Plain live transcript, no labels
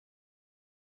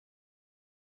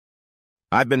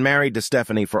I've been married to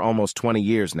Stephanie for almost 20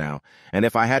 years now, and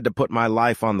if I had to put my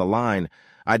life on the line,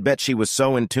 I'd bet she was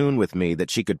so in tune with me that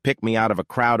she could pick me out of a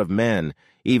crowd of men,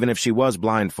 even if she was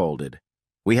blindfolded.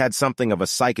 We had something of a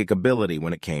psychic ability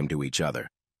when it came to each other.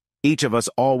 Each of us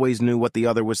always knew what the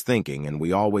other was thinking, and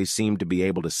we always seemed to be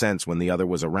able to sense when the other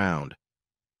was around.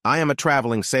 I am a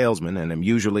traveling salesman and am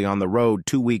usually on the road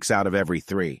 2 weeks out of every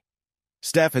 3.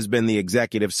 Steph has been the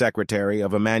executive secretary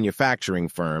of a manufacturing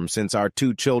firm since our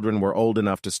 2 children were old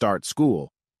enough to start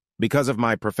school. Because of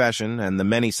my profession and the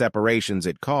many separations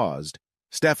it caused,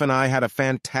 Steph and I had a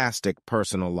fantastic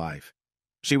personal life.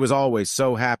 She was always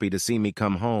so happy to see me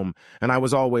come home, and I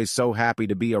was always so happy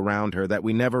to be around her that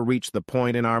we never reached the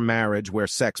point in our marriage where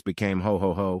sex became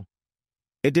ho-ho-ho.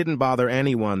 It didn't bother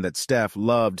anyone that Steph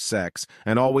loved sex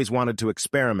and always wanted to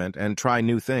experiment and try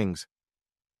new things.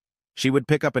 She would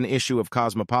pick up an issue of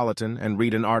Cosmopolitan and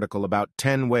read an article about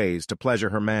 10 ways to pleasure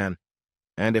her man,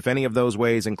 and if any of those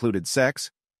ways included sex,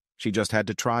 she just had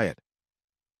to try it.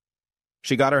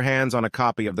 She got her hands on a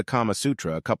copy of the Kama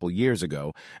Sutra a couple years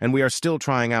ago, and we are still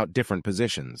trying out different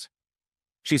positions.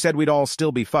 She said we'd all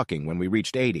still be fucking when we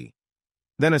reached 80.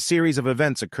 Then a series of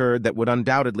events occurred that would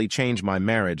undoubtedly change my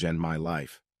marriage and my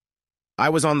life. I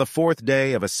was on the 4th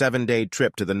day of a 7-day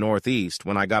trip to the Northeast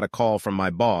when I got a call from my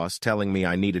boss telling me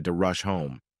I needed to rush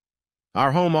home.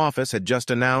 Our home office had just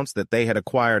announced that they had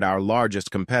acquired our largest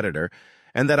competitor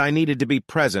and that I needed to be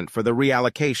present for the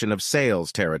reallocation of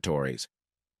sales territories.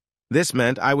 This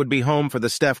meant I would be home for the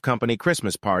Steph Company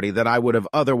Christmas party that I would have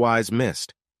otherwise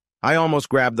missed. I almost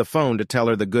grabbed the phone to tell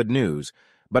her the good news,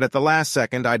 but at the last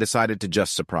second I decided to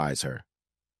just surprise her.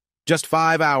 Just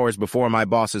 5 hours before my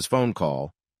boss's phone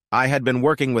call, I had been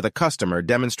working with a customer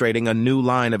demonstrating a new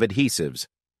line of adhesives.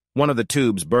 One of the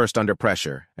tubes burst under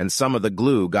pressure, and some of the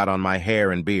glue got on my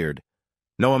hair and beard.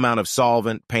 No amount of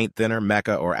solvent, paint thinner,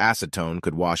 Mecca, or acetone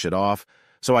could wash it off,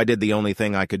 so I did the only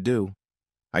thing I could do.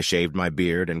 I shaved my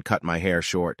beard and cut my hair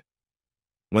short.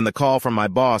 When the call from my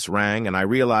boss rang and I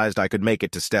realized I could make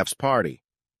it to Steph's party,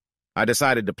 I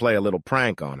decided to play a little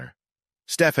prank on her.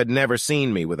 Steph had never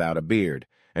seen me without a beard,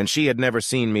 and she had never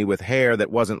seen me with hair that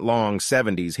wasn't long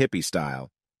 70s hippie style,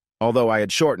 although I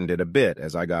had shortened it a bit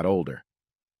as I got older.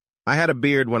 I had a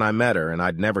beard when I met her, and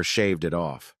I'd never shaved it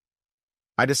off.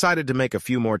 I decided to make a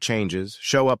few more changes,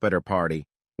 show up at her party,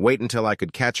 wait until I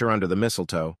could catch her under the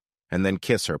mistletoe, and then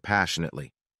kiss her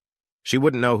passionately. She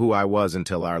wouldn't know who I was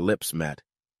until our lips met,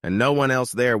 and no one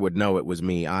else there would know it was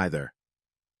me either.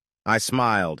 I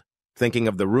smiled, thinking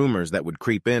of the rumors that would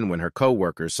creep in when her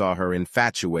coworkers saw her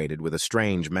infatuated with a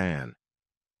strange man.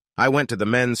 I went to the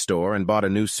men's store and bought a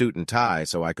new suit and tie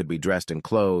so I could be dressed in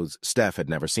clothes Steph had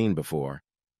never seen before.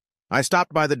 I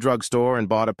stopped by the drugstore and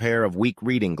bought a pair of weak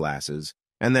reading glasses,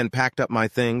 and then packed up my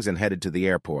things and headed to the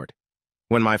airport.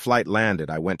 When my flight landed,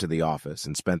 I went to the office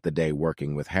and spent the day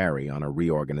working with Harry on a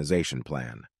reorganization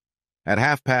plan. At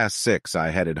 6:30,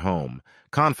 I headed home,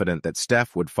 confident that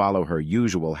Steph would follow her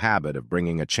usual habit of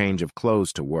bringing a change of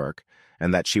clothes to work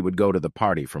and that she would go to the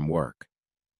party from work.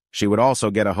 She would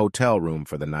also get a hotel room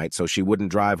for the night so she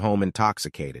wouldn't drive home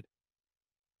intoxicated.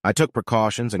 I took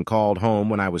precautions and called home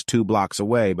when I was 2 blocks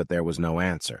away, but there was no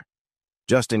answer.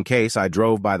 Just in case, I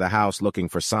drove by the house looking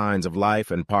for signs of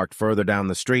life and parked further down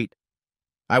the street.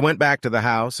 I went back to the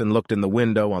house and looked in the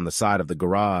window on the side of the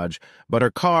garage, but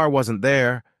her car wasn't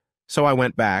there. So I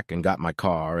went back and got my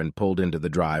car and pulled into the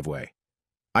driveway.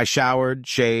 I showered,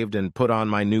 shaved, and put on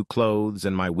my new clothes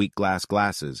and my weak glass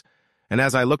glasses, and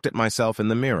as I looked at myself in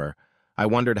the mirror, I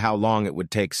wondered how long it would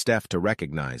take Steph to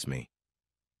recognize me.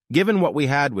 Given what we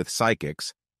had with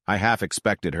psychics, I half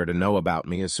expected her to know about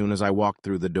me as soon as I walked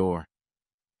through the door.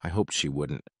 I hoped she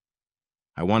wouldn't.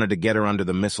 I wanted to get her under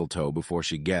the mistletoe before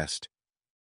she guessed.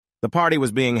 The party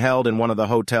was being held in one of the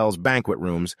hotel's banquet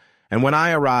rooms, and when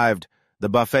I arrived, the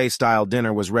buffet-style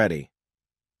dinner was ready.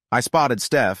 I spotted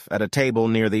Steph at a table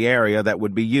near the area that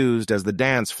would be used as the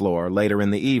dance floor later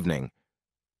in the evening.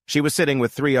 She was sitting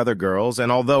with 3 other girls,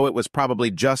 and although it was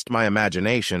probably just my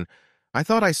imagination, I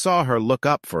thought I saw her look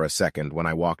up for a second when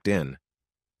I walked in.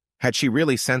 Had she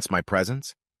really sensed my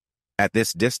presence? At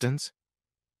this distance?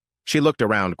 She looked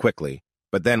around quickly,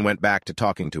 but then went back to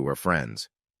talking to her friends.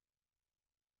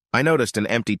 I noticed an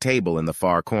empty table in the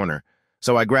far corner,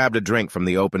 so I grabbed a drink from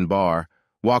the open bar,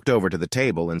 walked over to the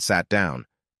table, and sat down.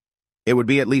 It would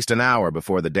be at least an hour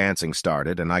before the dancing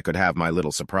started, and I could have my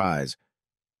little surprise.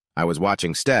 I was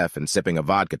watching Steph and sipping a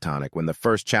vodka tonic when the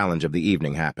first challenge of the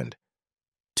evening happened.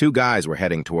 2 guys were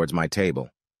heading towards my table.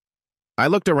 I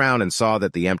looked around and saw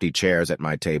that the empty chairs at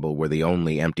my table were the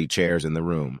only empty chairs in the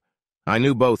room. I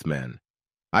knew both men.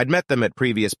 I'd met them at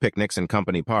previous picnics and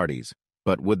company parties,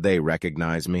 but would they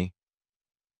recognize me?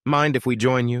 Mind if we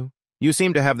join you? You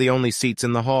seem to have the only seats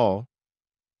in the hall.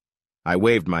 I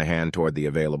waved my hand toward the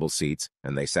available seats,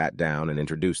 and they sat down and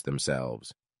introduced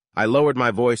themselves. I lowered my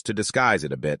voice to disguise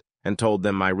it a bit and told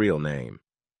them my real name.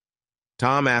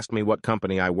 Tom asked me what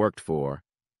company I worked for,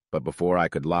 but before I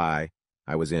could lie,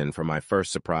 I was in for my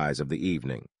first surprise of the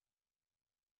evening.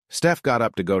 Steph got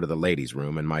up to go to the ladies'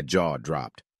 room, and my jaw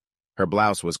dropped. Her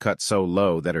blouse was cut so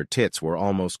low that her tits were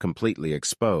almost completely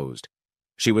exposed.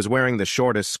 She was wearing the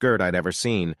shortest skirt I'd ever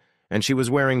seen, and she was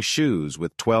wearing shoes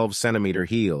with 12-centimeter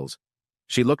heels.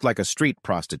 She looked like a street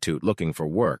prostitute looking for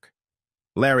work.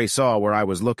 Larry saw where I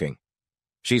was looking.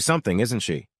 "She's something, isn't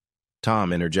she?"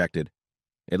 Tom interjected.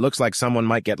 "It looks like someone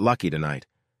might get lucky tonight."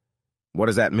 "What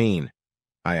does that mean?"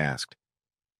 I asked.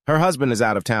 "Her husband is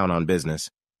out of town on business,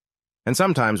 and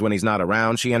sometimes when he's not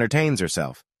around, she entertains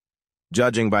herself.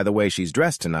 Judging by the way she's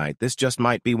dressed tonight, this just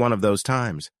might be one of those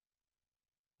times."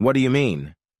 "What do you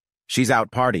mean?" "She's out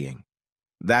partying.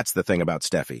 That's the thing about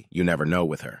Steffi, you never know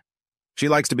with her. She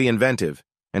likes to be inventive,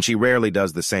 and she rarely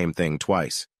does the same thing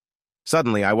twice."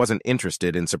 Suddenly, I wasn't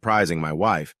interested in surprising my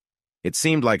wife. It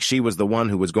seemed like she was the one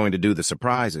who was going to do the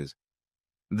surprises.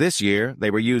 This year,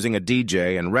 they were using a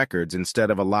DJ and records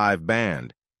instead of a live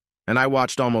band, and I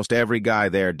watched almost every guy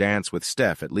there dance with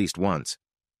Steph at least once.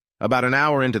 About an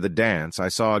hour into the dance, I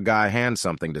saw a guy hand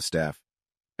something to Steph,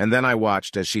 and then I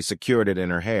watched as she secured it in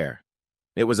her hair.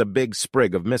 It was a big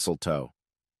sprig of mistletoe.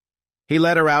 He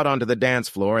led her out onto the dance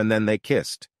floor, and then they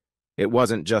kissed. It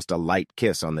wasn't just a light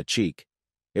kiss on the cheek.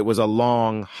 It was a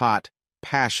long, hot,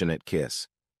 passionate kiss,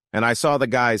 and I saw the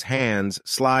guy's hands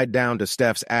slide down to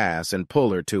Steph's ass and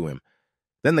pull her to him.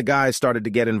 Then the guys started to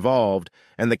get involved,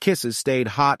 and the kisses stayed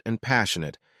hot and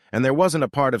passionate, and there wasn't a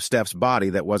part of Steph's body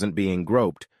that wasn't being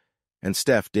groped, and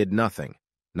Steph did nothing,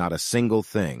 not a single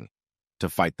thing, to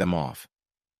fight them off.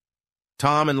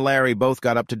 Tom and Larry both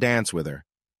got up to dance with her.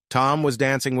 Tom was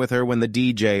dancing with her when the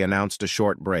DJ announced a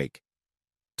short break.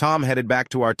 Tom headed back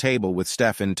to our table with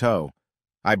Steph in tow.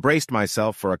 I braced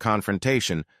myself for a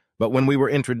confrontation, but when we were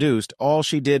introduced, all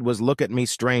she did was look at me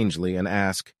strangely and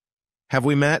ask, "Have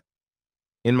we met?"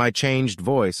 In my changed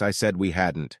voice, I said we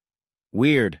hadn't.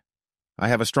 "Weird. I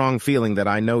have a strong feeling that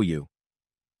I know you."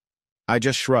 I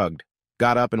just shrugged,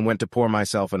 got up and went to pour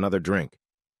myself another drink.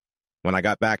 When I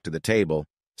got back to the table,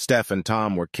 Steph and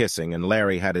Tom were kissing, and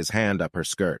Larry had his hand up her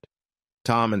skirt.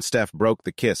 Tom and Steph broke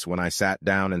the kiss when I sat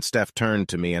down, and Steph turned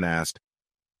to me and asked,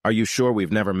 "Are you sure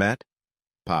we've never met?"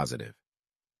 "Positive."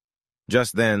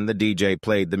 Just then, the DJ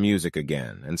played the music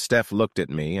again, and Steph looked at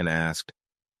me and asked,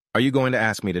 "Are you going to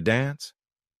ask me to dance?"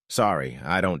 "Sorry,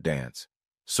 I don't dance.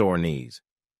 Sore knees."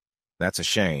 "That's a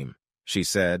shame," she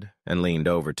said, and leaned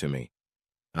over to me.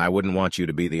 "I wouldn't want you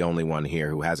to be the only one here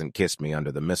who hasn't kissed me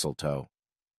under the mistletoe."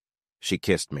 She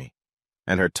kissed me,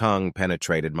 and her tongue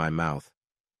penetrated my mouth.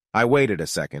 I waited a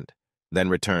second, then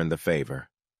returned the favor.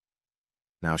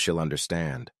 Now she'll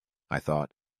understand, I thought.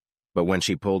 But when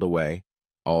she pulled away,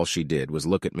 all she did was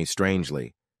look at me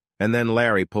strangely, and then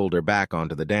Larry pulled her back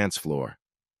onto the dance floor.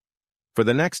 For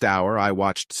the next hour, I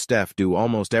watched Steph do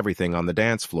almost everything on the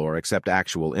dance floor except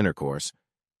actual intercourse.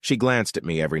 She glanced at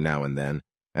me every now and then,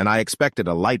 and I expected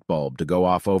a light bulb to go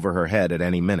off over her head at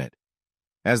any minute.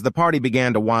 As the party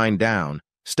began to wind down,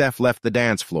 Steph left the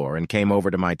dance floor and came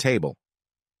over to my table.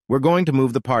 "We're going to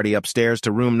move the party upstairs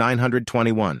to room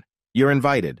 921. You're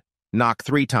invited. Knock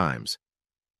 3 times."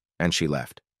 And she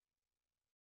left.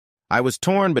 I was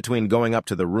torn between going up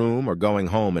to the room or going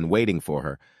home and waiting for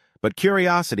her, but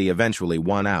curiosity eventually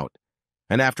won out,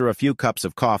 and after a few cups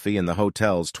of coffee in the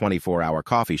hotel's 24-hour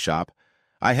coffee shop,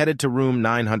 I headed to room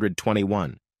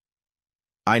 921.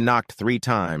 I knocked 3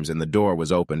 times and the door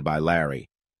was opened by Larry.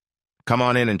 "Come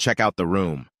on in and check out the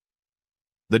room."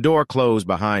 The door closed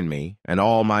behind me, and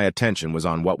all my attention was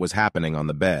on what was happening on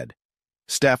the bed.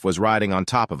 Steph was riding on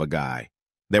top of a guy.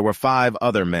 There were 5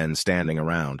 other men standing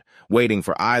around, waiting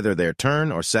for either their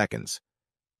turn or seconds.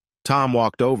 Tom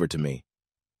walked over to me.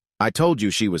 "I told you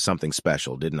she was something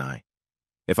special, didn't I?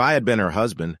 If I had been her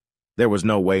husband, there was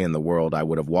no way in the world I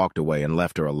would have walked away and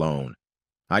left her alone.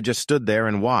 I just stood there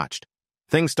and watched.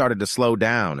 Things started to slow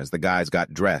down as the guys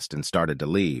got dressed and started to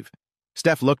leave.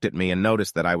 Steph looked at me and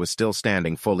noticed that I was still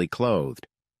standing fully clothed.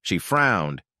 She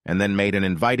frowned and then made an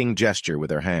inviting gesture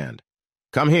with her hand.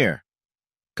 "Come here.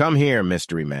 Come here,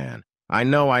 mystery man. I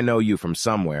know you from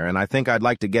somewhere, and I think I'd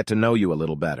like to get to know you a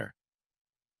little better."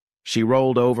 She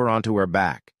rolled over onto her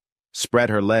back, spread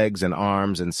her legs and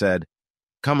arms, and said,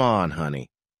 "Come on, honey."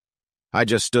 I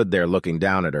just stood there looking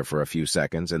down at her for a few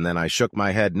seconds, and then I shook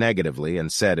my head negatively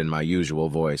and said in my usual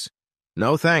voice,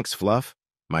 "No thanks, Fluff,"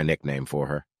 my nickname for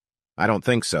her. "I don't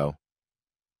think so."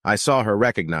 I saw her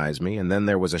recognize me, and then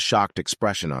there was a shocked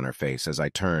expression on her face as I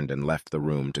turned and left the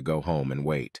room to go home and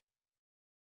wait.